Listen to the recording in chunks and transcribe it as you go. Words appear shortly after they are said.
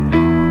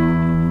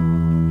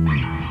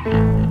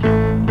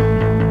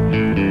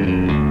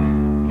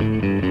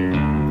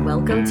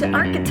to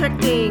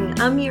Architecting.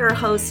 I'm your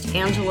host,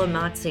 Angela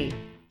Mazzi.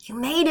 You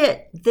made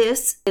it.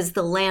 This is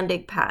the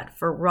landing pad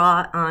for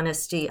raw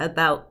honesty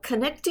about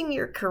connecting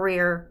your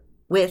career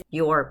with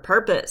your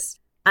purpose.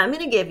 I'm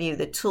going to give you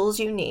the tools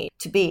you need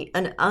to be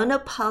an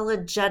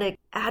unapologetic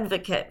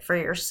advocate for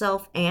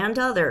yourself and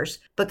others,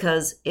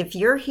 because if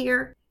you're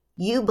here,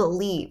 you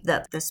believe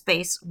that the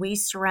space we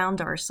surround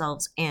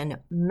ourselves in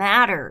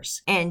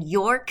matters, and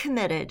you're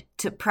committed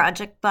to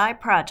project by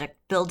project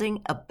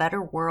building a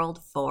better world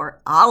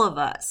for all of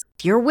us.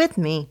 If you're with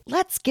me,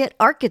 let's get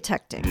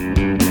architecting.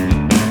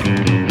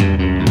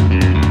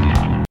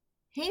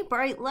 Hey,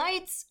 bright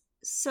lights.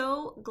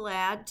 So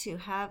glad to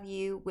have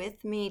you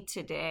with me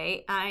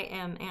today. I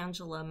am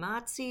Angela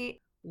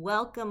Mazzi.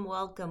 Welcome,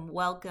 welcome,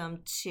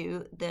 welcome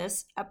to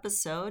this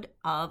episode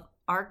of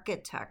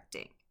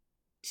Architecting.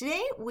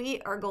 Today,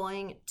 we are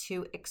going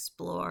to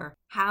explore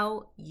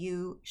how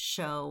you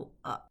show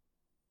up.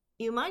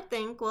 You might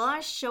think, well, I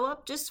show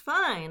up just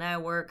fine. I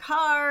work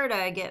hard,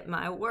 I get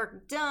my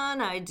work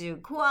done, I do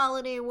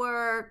quality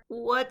work.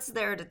 What's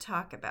there to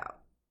talk about?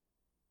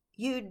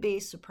 You'd be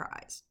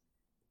surprised.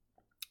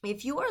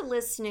 If you are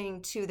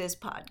listening to this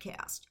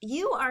podcast,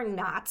 you are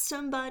not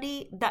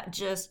somebody that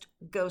just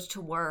goes to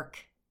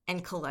work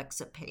and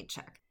collects a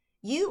paycheck.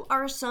 You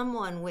are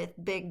someone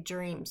with big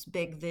dreams,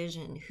 big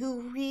vision,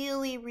 who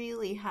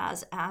really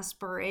has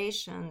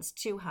aspirations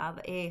to have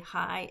a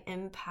high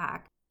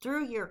impact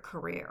through your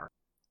career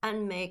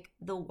and make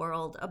the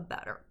world a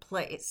better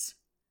place.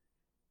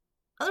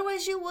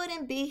 Otherwise, you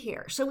wouldn't be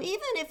here. So even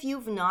if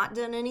you've not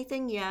done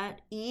anything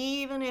yet,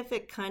 even if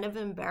it kind of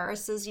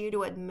embarrasses you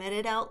to admit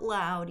it out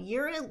loud,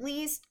 you're at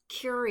least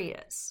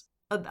curious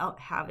about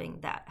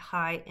having that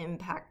high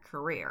impact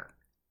career.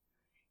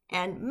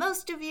 And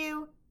most of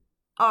you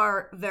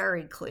are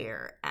very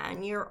clear,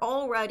 and you're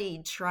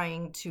already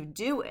trying to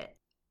do it,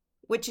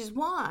 which is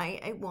why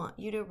I want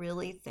you to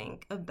really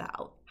think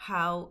about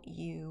how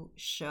you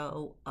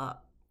show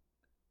up.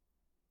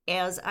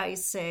 As I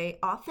say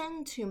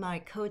often to my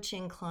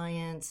coaching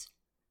clients,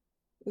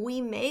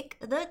 we make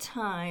the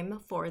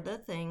time for the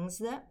things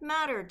that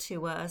matter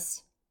to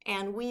us,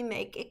 and we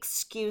make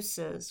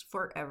excuses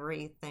for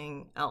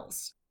everything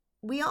else.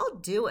 We all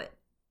do it.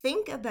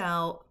 Think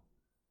about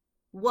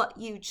what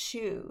you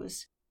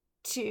choose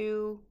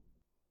to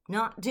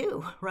not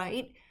do,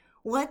 right?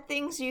 What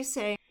things you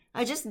say,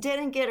 I just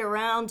didn't get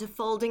around to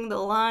folding the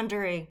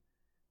laundry.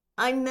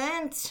 I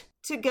meant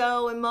to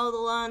go and mow the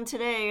lawn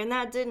today and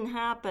that didn't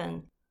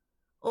happen.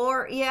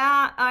 Or,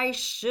 yeah, I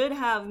should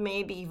have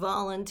maybe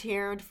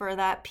volunteered for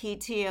that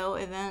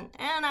PTO event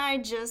and I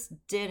just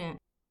didn't.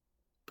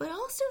 But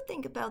also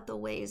think about the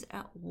ways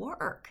at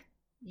work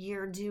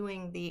you're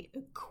doing the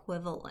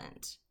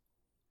equivalent.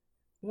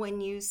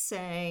 When you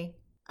say,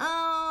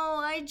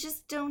 oh, I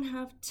just don't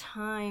have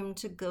time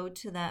to go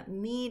to that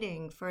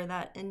meeting for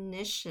that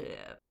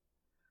initiative.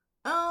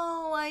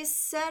 Oh, I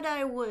said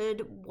I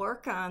would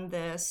work on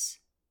this,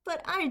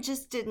 but I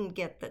just didn't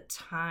get the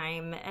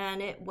time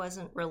and it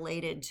wasn't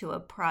related to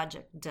a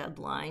project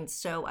deadline,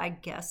 so I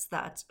guess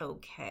that's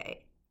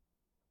okay.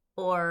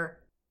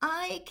 Or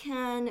I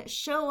can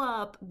show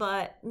up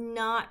but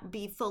not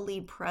be fully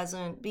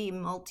present, be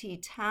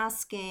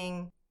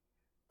multitasking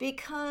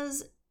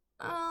because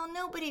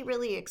nobody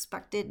really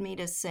expected me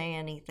to say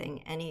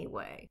anything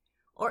anyway.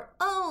 Or,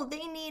 oh,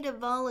 they need a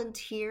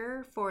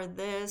volunteer for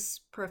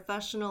this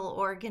professional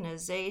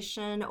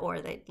organization,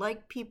 or they'd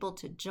like people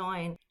to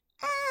join.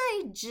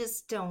 I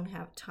just don't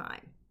have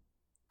time.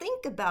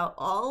 Think about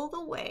all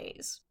the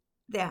ways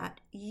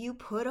that you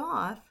put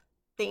off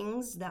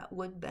things that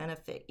would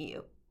benefit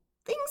you.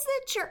 Things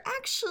that you're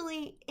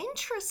actually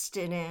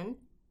interested in,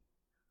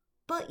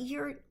 but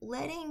you're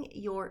letting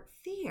your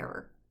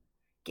fear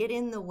get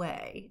in the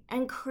way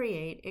and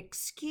create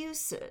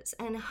excuses,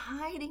 and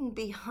hiding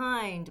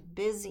behind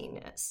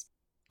busyness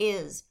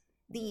is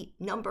the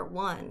number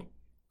one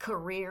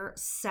career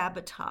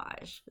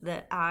sabotage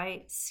that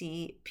I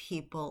see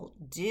people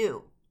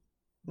do.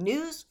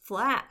 News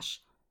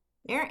flash,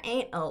 there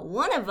ain't a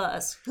one of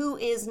us who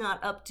is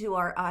not up to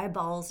our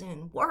eyeballs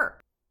in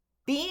work.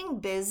 Being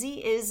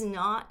busy is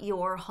not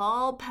your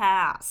hall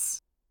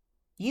pass.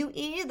 You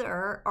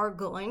either are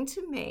going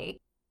to make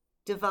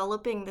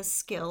developing the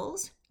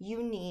skills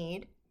you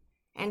need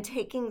and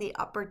taking the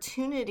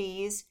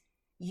opportunities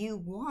you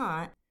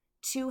want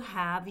to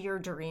have your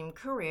dream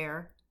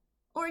career,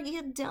 or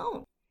you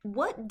don't.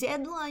 What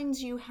deadlines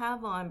you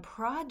have on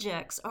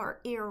projects are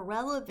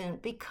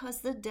irrelevant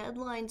because the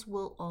deadlines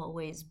will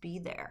always be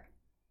there.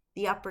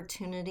 The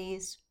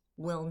opportunities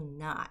will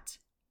not.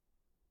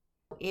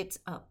 It's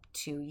up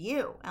to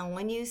you. And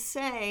when you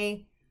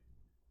say,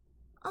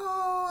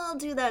 oh, I'll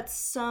do that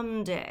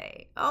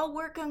someday. I'll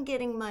work on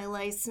getting my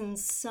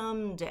license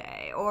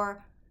someday.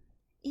 Or,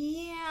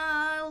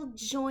 yeah, I'll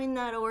join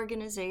that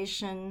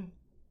organization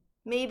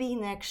maybe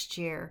next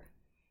year.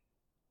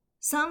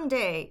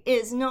 Someday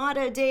is not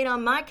a date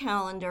on my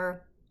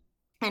calendar,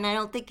 and I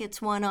don't think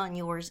it's one on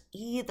yours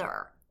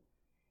either.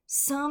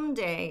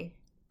 Someday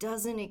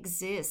doesn't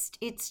exist.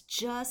 It's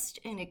just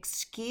an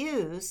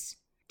excuse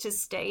to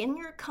stay in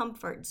your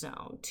comfort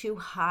zone, to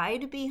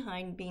hide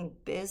behind being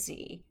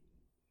busy,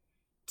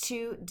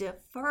 to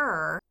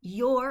defer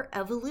your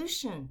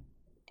evolution.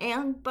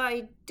 And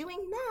by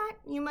doing that,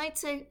 you might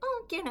say,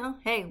 oh,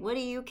 hey, what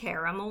do you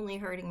care? I'm only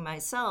hurting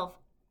myself.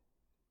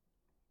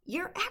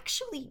 You're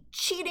actually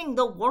cheating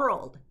the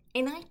world.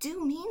 And I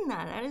do mean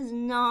that. That is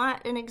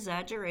not an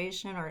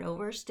exaggeration or an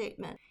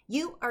overstatement.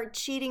 You are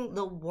cheating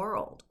the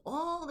world,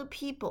 all the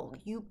people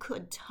you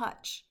could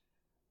touch,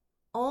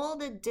 all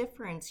the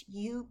difference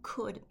you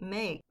could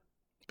make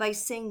by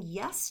saying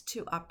yes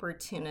to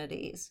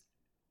opportunities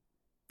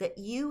that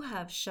you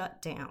have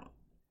shut down.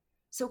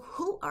 So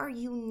who are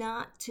you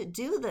not to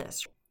do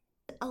this?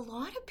 A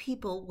lot of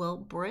people will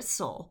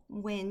bristle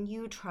when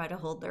you try to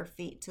hold their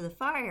feet to the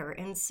fire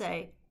and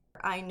say,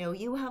 I know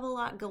you have a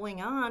lot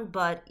going on,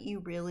 but you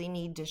really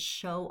need to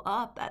show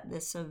up at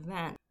this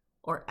event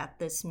or at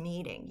this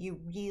meeting.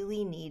 You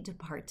really need to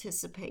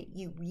participate.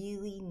 You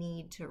really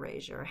need to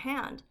raise your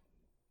hand.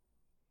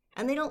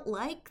 And they don't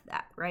like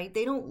that, right?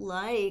 They don't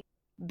like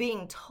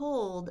being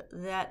told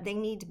that they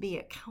need to be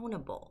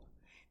accountable.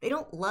 They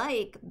don't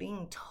like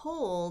being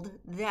told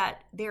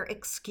that their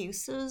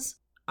excuses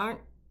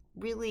aren't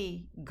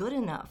really good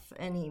enough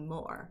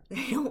anymore.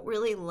 They don't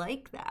really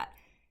like that.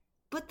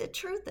 But the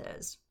truth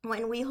is,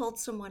 when we hold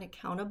someone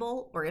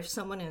accountable, or if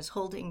someone is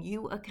holding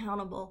you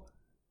accountable,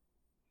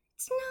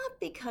 it's not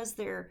because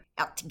they're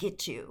out to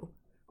get you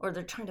or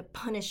they're trying to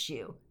punish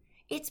you.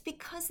 It's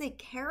because they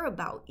care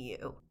about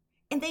you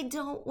and they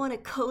don't want to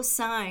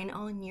co-sign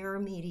on your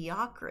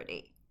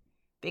mediocrity.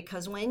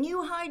 Because when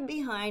you hide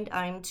behind,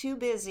 I'm too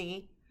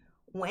busy,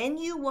 when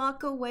you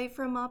walk away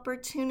from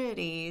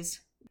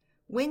opportunities,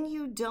 when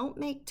you don't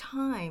make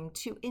time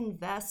to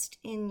invest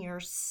in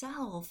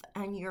yourself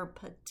and your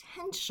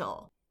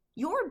potential,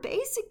 you're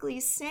basically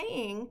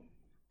saying,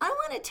 I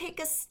want to take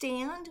a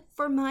stand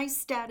for my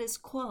status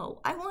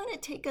quo. I want to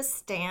take a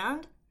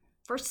stand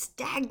for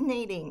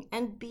stagnating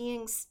and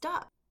being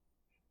stuck.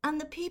 And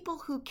the people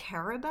who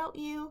care about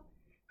you,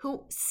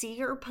 who see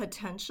your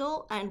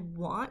potential and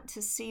want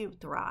to see you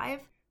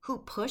thrive, who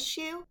push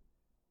you,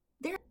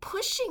 they're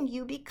pushing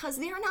you because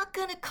they're not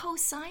going to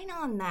co-sign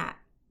on that.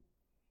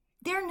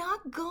 They're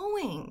not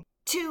going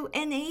to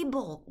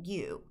enable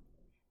you.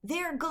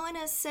 They're going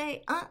to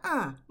say,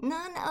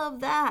 none of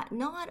that,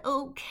 not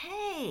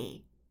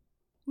okay.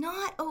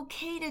 Not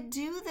okay to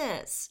do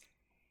this.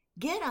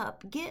 Get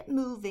up, get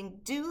moving,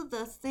 do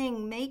the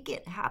thing, make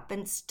it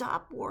happen.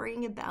 Stop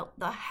worrying about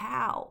the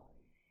how.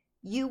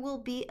 You will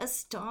be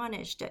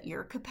astonished at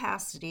your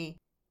capacity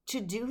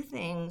to do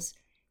things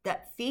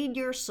that feed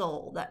your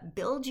soul, that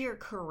build your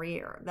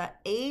career, that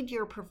aid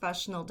your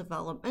professional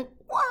development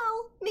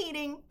while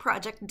meeting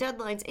project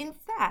deadlines. In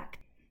fact,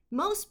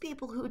 most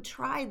people who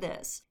try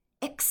this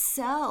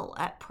excel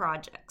at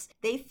projects.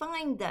 They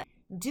find that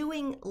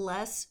doing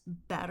less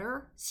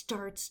better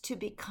starts to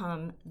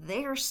become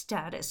their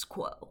status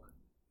quo,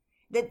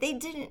 that they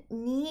didn't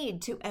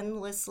need to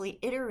endlessly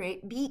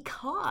iterate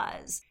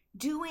because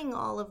doing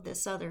all of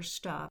this other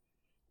stuff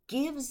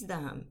gives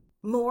them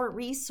more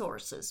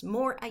resources,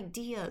 more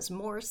ideas,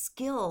 more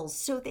skills,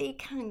 so they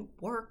can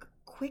work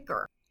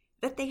quicker,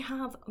 that they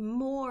have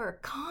more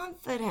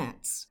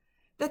confidence,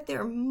 that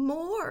they're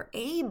more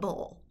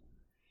able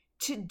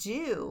to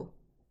do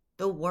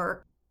the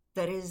work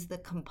that is the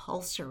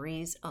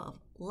compulsories of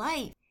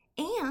life.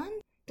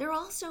 And they're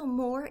also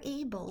more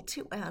able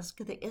to ask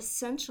the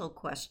essential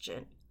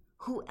question,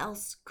 who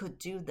else could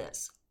do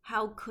this?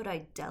 How could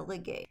I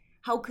delegate?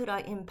 How could I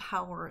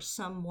empower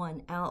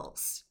someone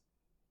else?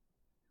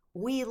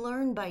 We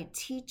learn by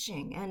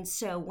teaching, and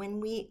so when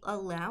we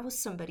allow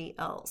somebody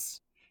else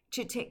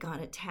to take on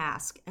a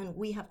task and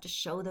we have to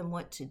show them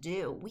what to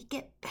do, we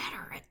get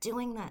better at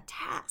doing that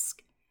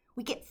task.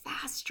 We get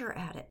faster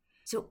at it.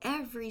 So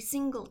every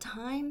single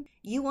time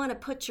you want to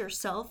put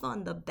yourself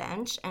on the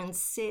bench and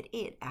sit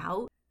it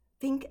out,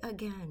 think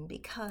again,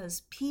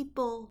 because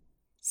people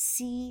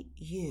see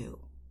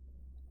you.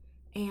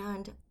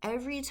 And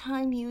every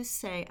time you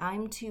say,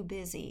 I'm too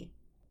busy,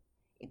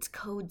 it's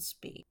code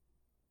speak.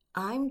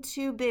 I'm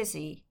too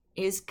busy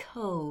is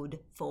code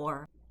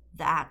for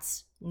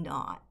that's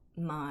not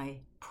my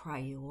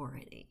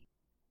priority.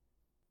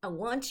 I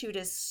want you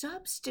to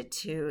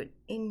substitute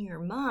in your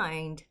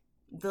mind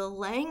the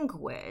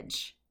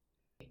language,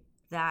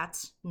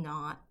 that's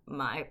not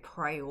my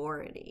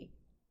priority.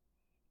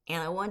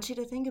 And I want you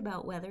to think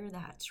about whether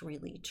that's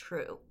really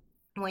true.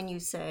 When you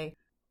say,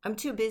 I'm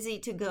too busy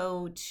to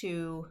go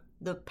to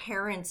the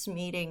parents'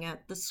 meeting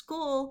at the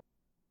school,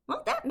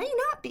 well, that may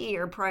not be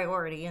your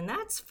priority, and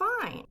that's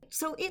fine.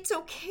 So it's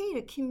okay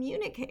to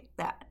communicate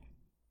that.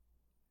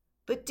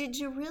 But did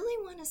you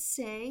really want to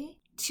say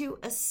to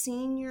a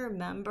senior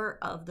member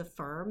of the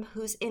firm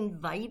who's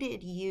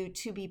invited you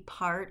to be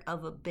part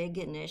of a big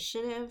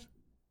initiative,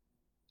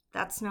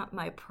 that's not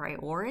my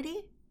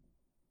priority?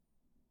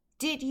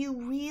 Did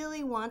you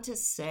really want to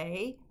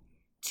say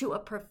to a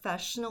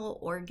professional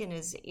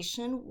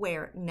organization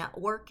where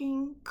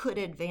networking could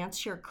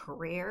advance your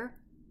career,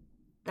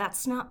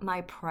 that's not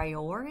my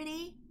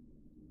priority?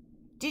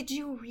 Did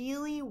you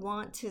really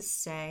want to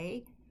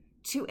say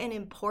to an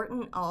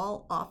important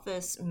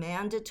all-office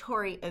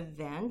mandatory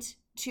event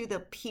to the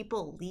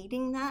people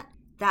leading that,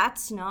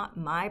 that's not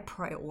my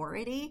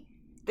priority?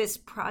 This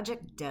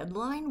project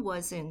deadline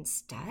was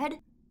instead?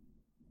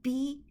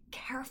 Be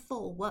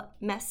careful what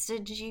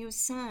message you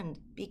send,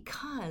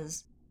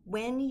 because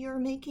when you're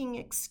making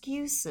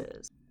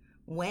excuses,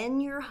 when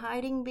you're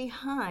hiding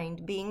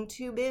behind being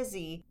too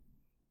busy,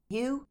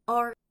 you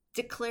are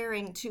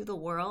declaring to the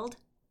world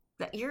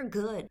that you're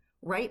good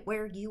right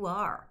where you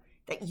are,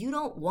 that you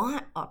don't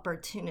want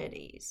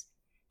opportunities,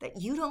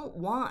 that you don't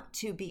want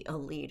to be a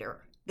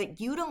leader,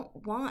 that you don't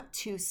want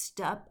to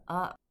step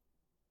up.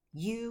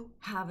 You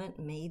haven't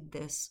made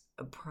this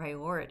a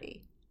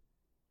priority.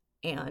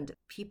 And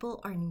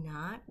people are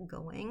not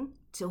going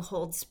to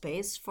hold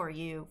space for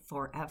you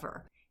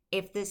forever.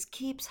 If this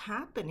keeps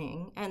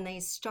happening and they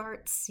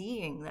start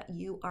seeing that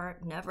you are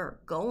never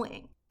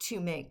going to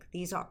make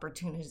these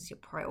opportunities a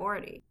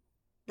priority,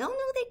 they'll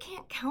know they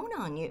can't count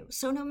on you.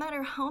 So no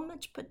matter how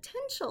much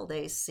potential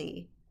they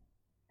see,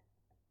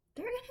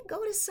 they're going to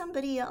go to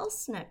somebody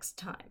else next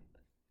time.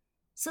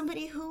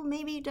 Somebody who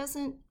maybe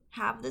doesn't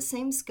have the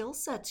same skill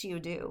sets you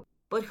do,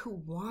 but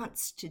who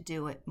wants to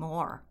do it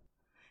more,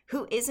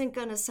 who isn't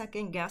going to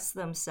second guess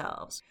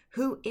themselves,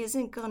 who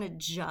isn't going to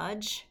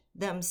judge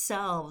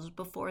themselves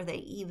before they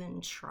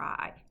even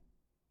try,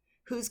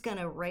 who's going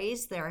to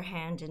raise their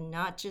hand and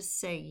not just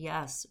say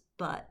yes,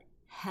 but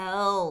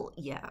hell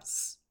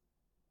yes.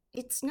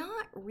 It's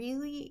not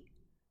really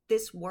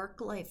this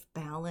work-life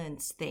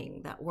balance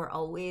thing that we're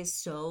always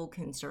so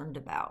concerned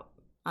about.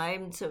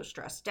 I'm so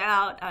stressed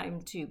out,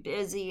 I'm too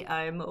busy,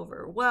 I'm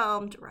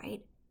overwhelmed,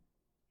 right?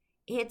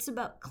 It's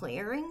about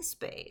clearing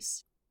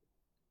space,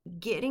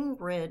 getting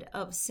rid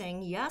of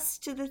saying yes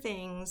to the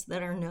things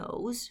that are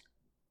no's,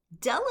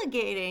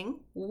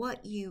 delegating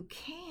what you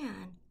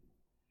can,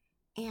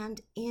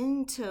 and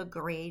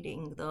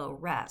integrating the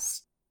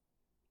rest.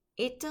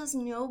 It does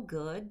no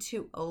good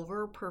to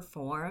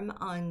overperform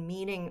on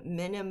meeting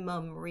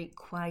minimum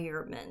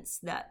requirements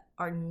that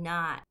are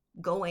not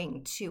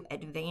going to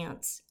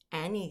advance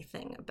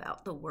anything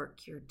about the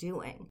work you're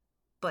doing.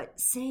 But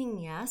saying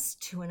yes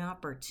to an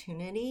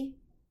opportunity,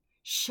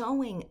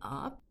 showing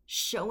up,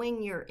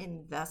 showing you're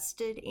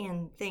invested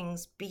in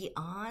things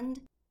beyond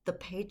the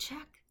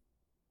paycheck,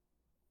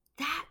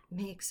 that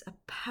makes a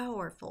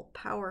powerful,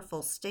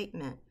 powerful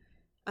statement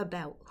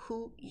about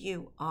who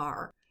you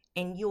are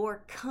and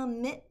your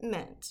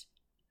commitment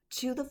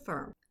to the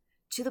firm,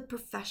 to the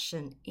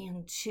profession,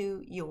 and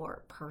to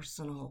your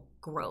personal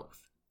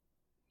growth.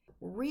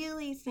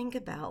 Really think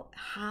about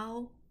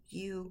how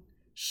you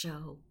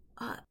show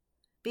up,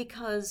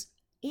 because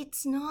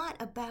it's not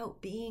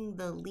about being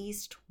the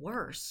least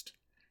worst.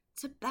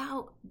 It's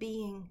about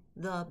being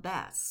the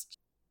best.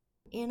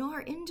 In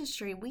our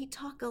industry, we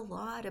talk a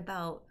lot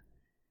about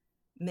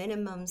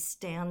minimum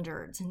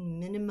standards and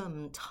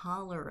minimum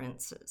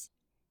tolerances.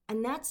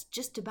 And that's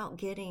just about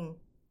getting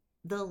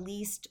the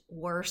least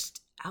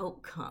worst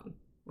outcome,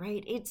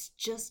 right? It's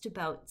just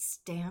about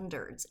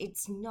standards.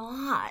 It's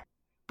not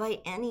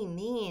by any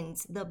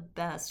means the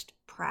best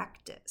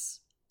practice.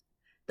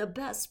 The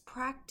best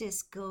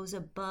practice goes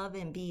above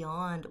and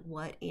beyond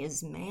what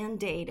is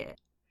mandated.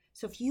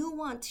 So if you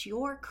want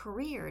your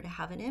career to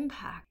have an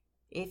impact,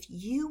 if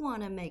you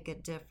want to make a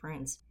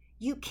difference,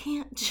 you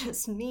can't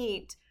just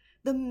meet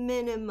the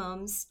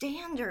minimum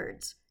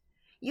standards.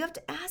 You have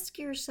to ask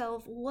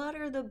yourself, what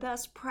are the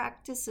best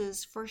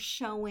practices for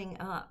showing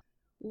up?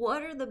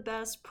 What are the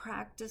best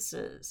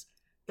practices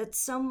that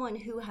someone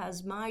who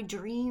has my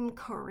dream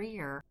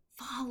career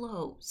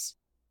follows?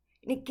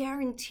 And I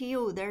guarantee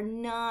you, they're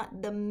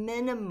not the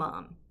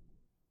minimum.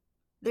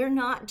 They're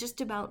not just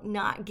about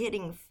not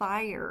getting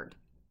fired.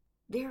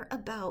 They're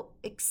about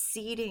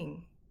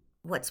exceeding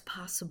what's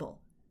possible.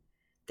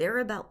 They're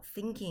about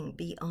thinking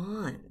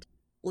beyond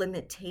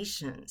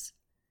limitations.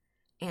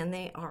 And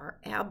they are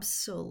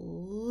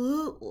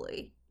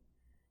absolutely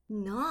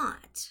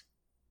not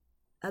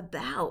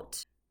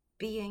about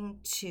being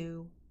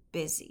too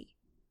busy.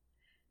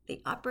 The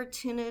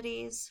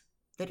opportunities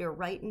that are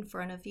right in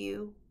front of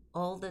you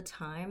all the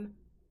time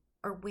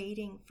are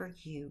waiting for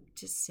you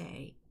to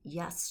say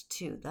yes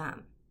to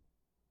them.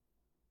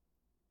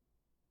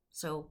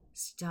 So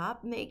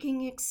stop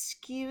making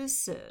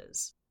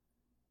excuses.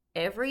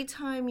 Every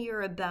time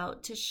you're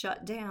about to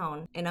shut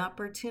down an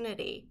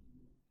opportunity,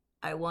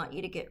 I want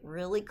you to get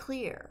really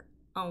clear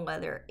on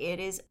whether it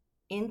is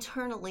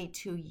internally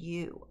to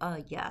you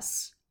a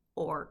yes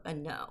or a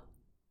no.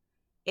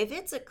 If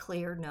it's a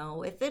clear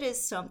no, if it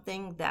is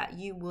something that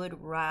you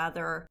would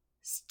rather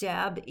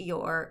stab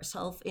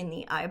yourself in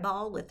the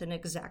eyeball with an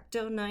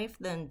X-Acto knife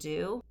than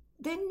do,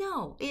 then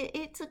no,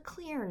 it's a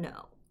clear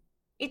no.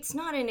 It's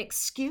not an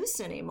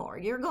excuse anymore.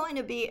 You're going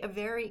to be a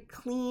very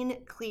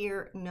clean,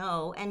 clear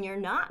no, and you're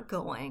not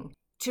going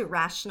to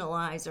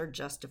rationalize or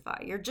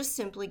justify. You're just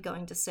simply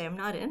going to say, I'm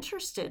not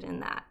interested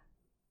in that.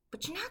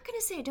 But you're not going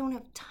to say, I don't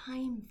have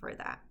time for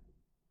that.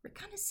 You're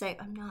going to say,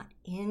 I'm not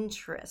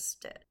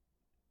interested.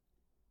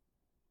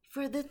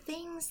 for the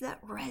things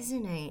that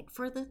resonate,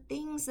 for the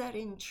things that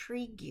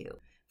intrigue you,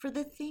 for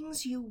the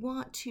things you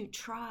want to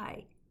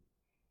try.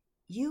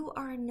 You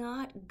are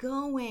not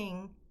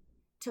going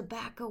to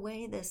back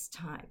away this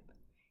time.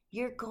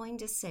 You're going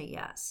to say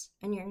yes,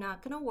 and you're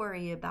not going to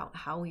worry about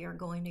how you're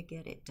going to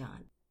get it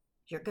done.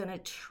 You're going to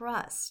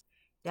trust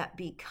that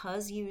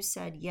because you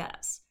said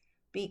yes,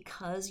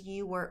 because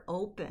you were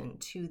open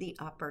to the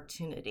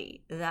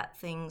opportunity, that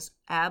things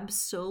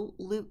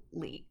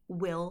absolutely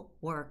will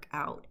work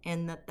out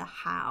and that the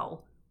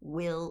how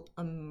will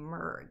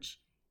emerge.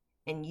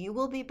 And you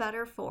will be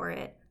better for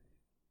it.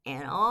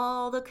 And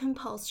all the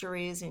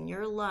compulsories in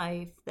your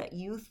life that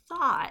you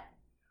thought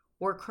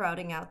were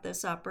crowding out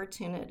this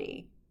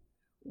opportunity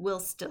will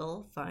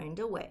still find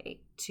a way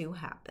to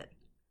happen.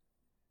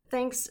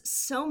 Thanks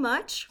so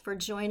much for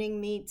joining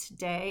me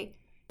today.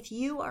 If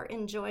you are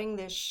enjoying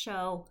this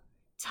show,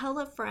 tell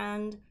a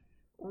friend,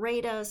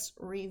 rate us,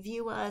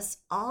 review us.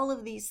 All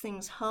of these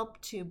things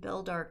help to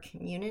build our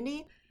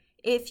community.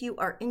 If you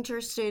are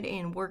interested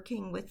in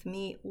working with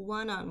me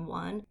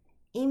one-on-one,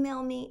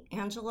 email me,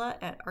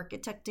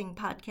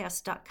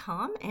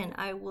 angela@architectingpodcast.com, and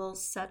I will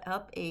set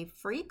up a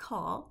free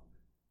call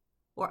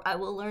where I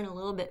will learn a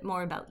little bit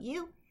more about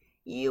you.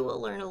 You will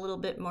learn a little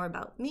bit more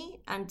about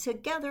me, and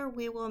together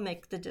we will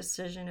make the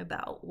decision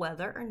about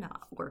whether or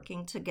not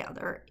working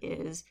together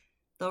is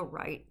the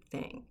right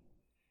thing.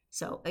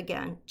 So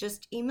again,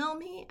 just email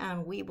me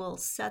and we will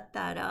set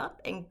that up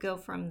and go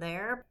from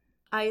there.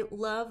 I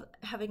love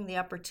having the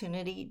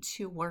opportunity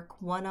to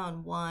work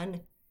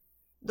one-on-one.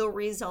 The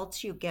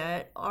results you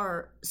get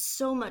are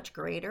so much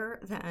greater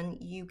than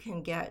you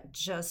can get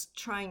just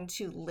trying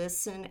to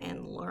listen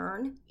and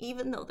learn,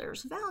 even though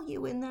there's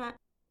value in that.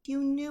 If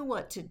you knew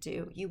what to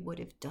do, you would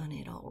have done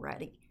it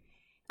already.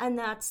 And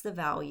that's the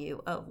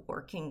value of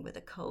working with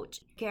a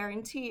coach.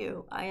 Guarantee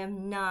you, I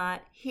am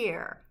not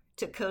here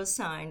to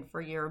co-sign for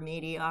your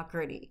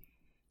mediocrity.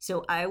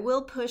 So I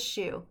will push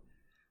you.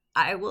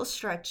 I will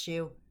stretch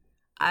you.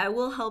 I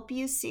will help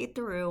you see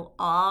through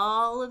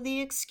all of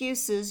the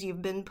excuses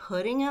you've been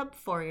putting up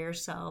for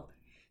yourself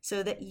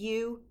so that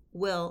you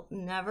will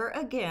never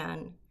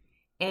again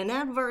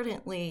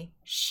inadvertently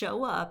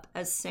show up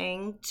as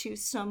saying to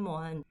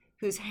someone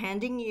who's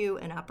handing you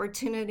an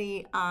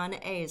opportunity on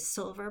a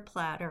silver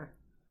platter,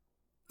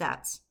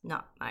 "That's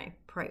not my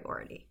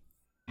priority."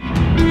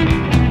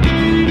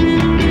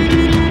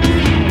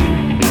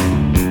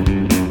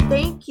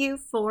 Thank you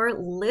for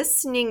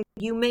listening.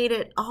 You made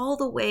it all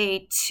the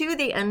way to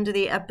the end of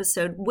the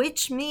episode,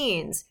 which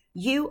means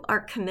you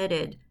are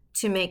committed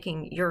to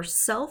making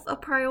yourself a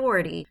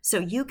priority so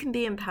you can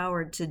be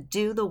empowered to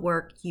do the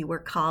work you were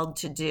called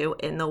to do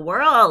in the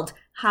world.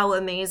 How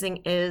amazing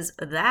is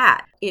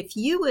that? If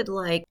you would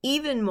like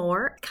even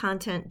more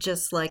content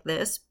just like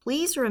this,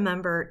 please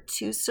remember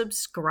to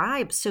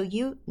subscribe so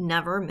you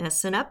never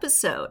miss an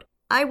episode.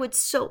 I would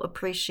so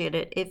appreciate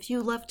it if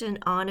you left an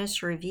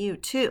honest review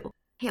too.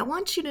 Hey, I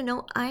want you to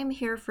know I'm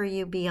here for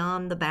you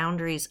beyond the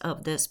boundaries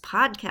of this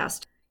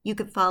podcast. You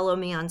can follow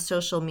me on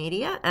social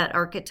media at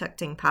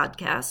Architecting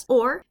Podcast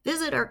or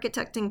visit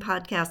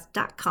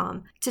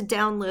architectingpodcast.com to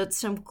download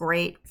some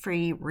great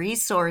free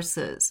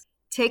resources.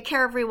 Take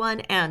care,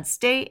 everyone, and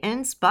stay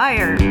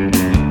inspired.